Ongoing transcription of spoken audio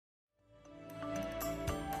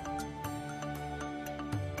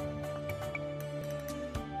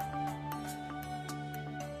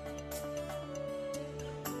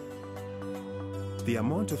The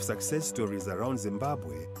amount of success stories around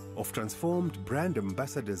Zimbabwe of transformed brand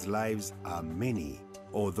ambassadors' lives are many.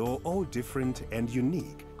 Although all different and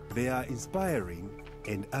unique, they are inspiring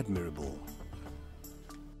and admirable.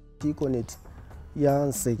 Econet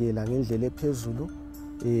yangisekela ngendlela ephezulu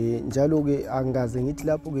njalo ke angaze ngithi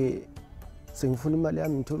lapho ke sengifuna imali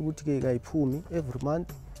yami ngithola ukuthi ke kayiphumi every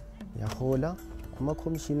month ngiyahola ama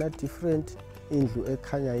commission different indlu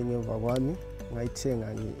ekhanya ngemva kwami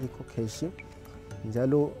ngayithenga nge-Ecocash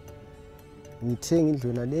njalo ngithenga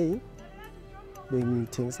indlu naleyi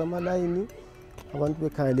bengithengisa amalayini abantu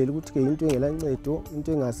bekhangelela ukuthi ke into engelancedo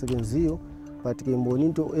into engasebenziyo but ke ngibona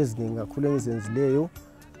into eziningi kakhulu engizenzileyo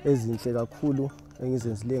ezinhle kakhulu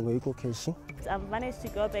engizenzileyo nge-Ecocash. I've managed to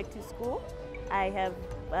go back to school. I have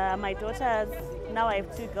my daughters, now I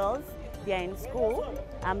have 2 girls, they are in school.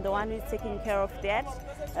 I'm the one who's taking care of that.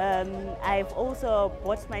 I've also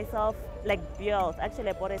bought myself like bills. Actually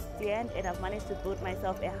I bought a stand and I've managed to build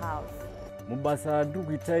myself a house. Mubasa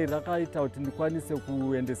ndikuitai rakaita kuti ndikwanise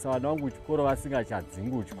kuendesa vana vangu kuchikoro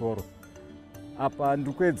vasingachadzingi kuchikoro. Apa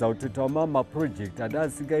ndikuedza kutoitawo maproject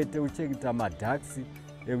andasingaite kuchengeta madhaksi,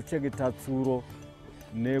 ekuchengeta tsuro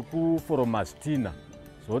nekufuroma zvitina.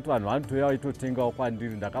 Zvokuti vanhu vanotouya vaitotengawo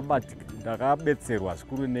kwandiri ndakabetserwa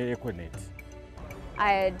zvikuru neEconet.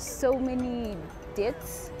 I had so many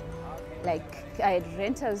debts, like I had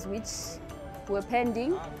renters which were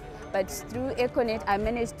pending, but through Econet I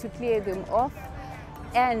managed to clear them off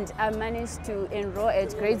and I managed to enroll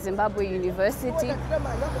at Great Zimbabwe University.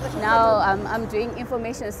 Now I'm doing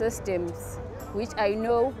information systems, which I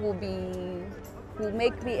know will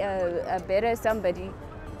make me a better somebody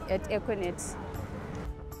at Econet.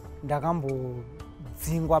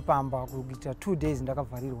 Ndakambodzingwa pamba kuita 2 days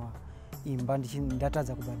ndakavharirwa imba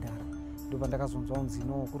ndatadza kubhadhara. Ndopa ndakazonzwa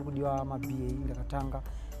unzino kuri kudiwa ma BA ndakatanga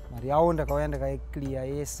mari yawo ndakauya ndakaiclear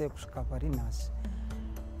yese kusvika parinhasi.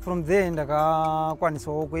 From there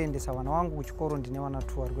ndakakwanisawo kuendesa vana vangu kuchikoro. Ndine vana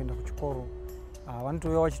 2 vari kuenda kuchikoro.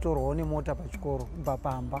 Vanotouya vachitorwawo nemota pachikoro ibva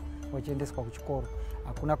pamba vachiendeswa kuchikoro.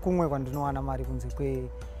 Hakuna kumwe kwandinowana mari kunze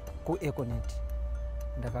kuEconet.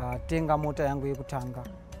 Ndakatenga mota yangu yekutanga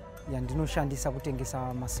yandinoshandisa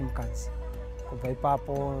kutengesa masim cards. Kubva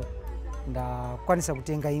ipapo ndakwanisa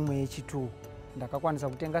kutenga imwe yechi2. Ndakakwanisa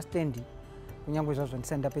kutenga stendi kunyange zvazvo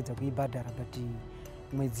ndisati ndapedza kuibhadhara, but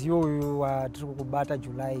mwedzi iyoyo watiri kubata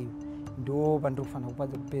July ndo pandinofanira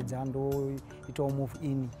kupedza ndoitawo move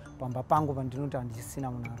in pamba pangu pandinoti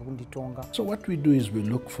handisina munhu ari kunditonga. So what we do is we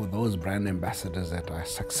look for those brand ambassadors that are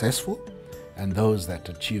successful and those that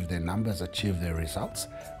achieve their numbers, achieve their results.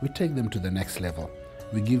 We take them to the next level.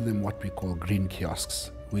 We give them what we call green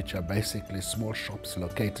kiosks, which are basically small shops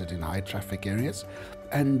located in high traffic areas.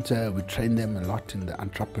 And we train them a lot in the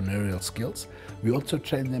entrepreneurial skills. We also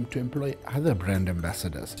train them to employ other brand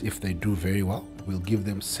ambassadors. If they do very well, we'll give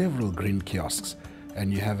them several green kiosks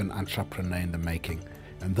and you have an entrepreneur in the making.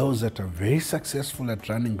 And those that are very successful at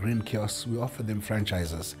running green kiosks, we offer them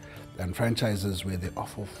franchises. And franchises where they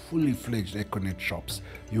offer fully fledged Econet shops.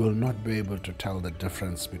 You will not be able to tell the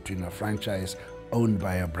difference between a franchise owned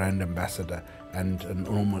by a brand ambassador and a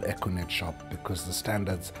normal Econet shop because the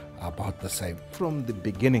standards are about the same. From the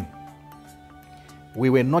beginning, we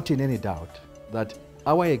were not in any doubt that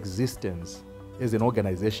our existence as an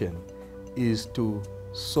organization is to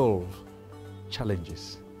solve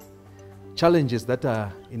challenges that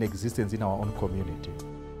are in existence in our own community.